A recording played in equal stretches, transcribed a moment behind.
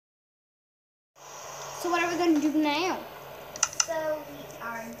So what are we going to do now? So we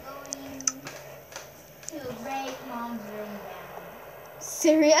are going to break Mom's room down.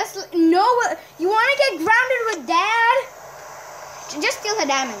 Seriously? No, you want to get grounded with Dad? Just steal her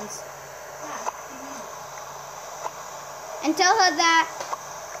diamonds. Yeah. And tell her that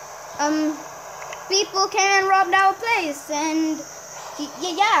people came and robbed our place, and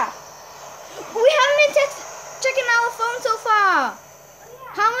yeah. We haven't been checking our phone so far. Oh,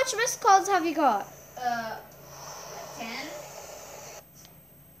 yeah. How much missed calls have you got? 10.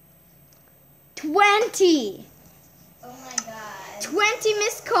 20. Oh my god. 20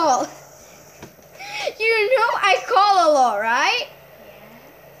 missed calls. You know I call a lot, right?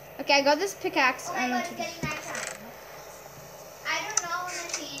 Yeah. Okay, I got this pickaxe. Oh my god, it's getting nighttime. I don't know when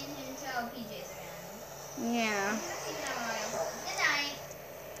to change into our PJs again. Yeah. I'm gonna keep it on royal hold. Good night.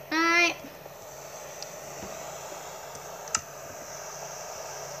 Alright.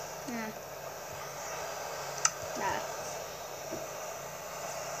 Yeah. Nah.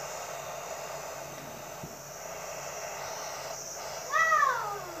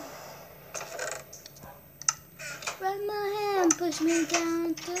 Grab my hand, push me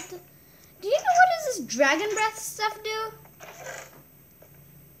down. Do you know what does this dragon breath stuff do?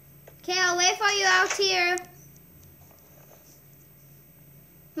 Okay, I'll wait for you out here.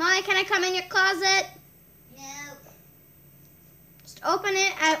 Molly, can I come in your closet? No. Just open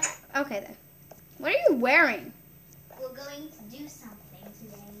it. Okay then. What are you wearing? We're going to do something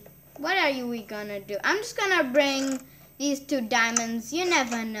today. What are we gonna do? I'm just gonna bring these 2 diamonds. You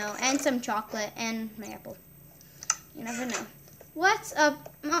never know. And some chocolate and my apple. You never know. What's up?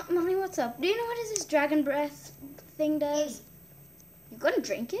 Mommy, what's up? Do you know what this dragon breath thing does? You gonna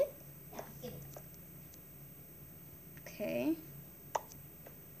drink it? Yeah, give it. Okay.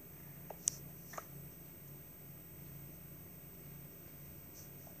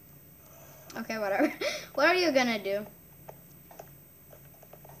 Okay, whatever. What are you gonna do?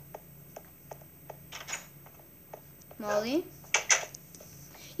 Molly?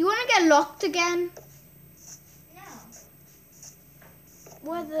 You wanna get locked again? No.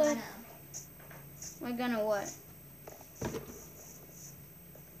 What the? No. We're gonna what?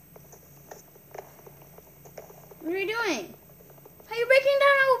 What are you doing? How are you breaking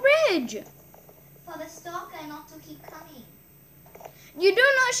down our bridge? For the stalker not to keep coming. You do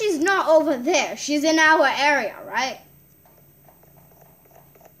know she's not over there. She's in our area, right?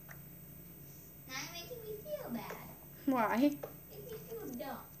 Now you're making me feel bad. Why? Make me feel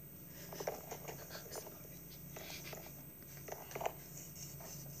dumb.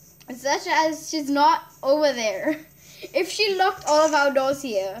 Such as she's not over there. If she locked all of our doors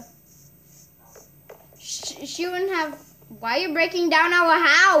here, she wouldn't have... Why are you breaking down our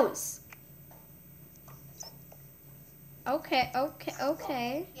house? Okay.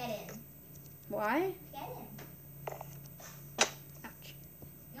 Get in. Why? Get in. Ouch.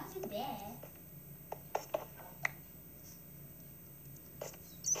 Not in there.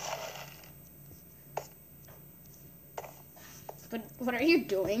 But what are you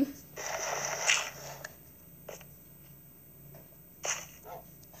doing?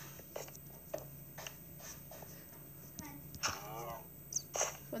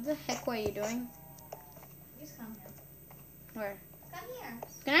 What the heck were you doing? Just come here. Where? Come here.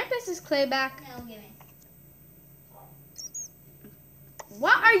 Can I place this clay back? No, give me.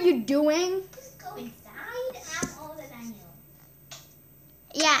 What are you doing? Just go inside. I'm older than you.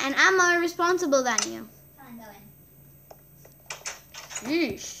 Yeah, and I'm more responsible than you. Fine, go in.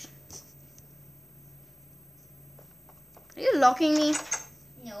 Yeesh. Are you locking me?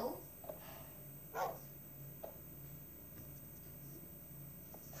 No.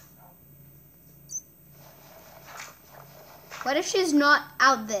 What if she's not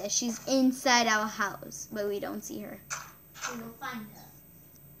out there? She's inside our house, but we don't see her. We will find her.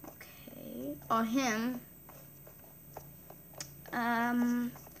 Okay. Or him. Tell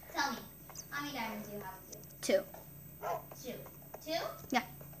me. How many diamonds do you have with you? 2. 2. 2? Yeah.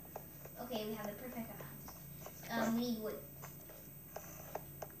 Okay, we have the perfect amount. We need wood.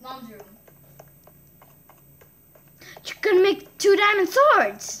 Mom's room. You're gonna make 2 diamond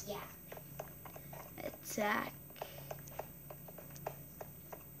swords. Yeah. Attack.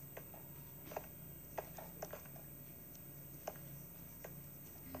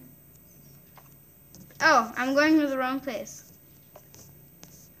 Oh, I'm going to the wrong place.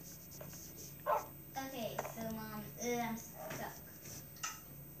 Okay, so Mom, I'm stuck.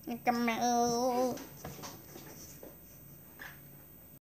 Come on.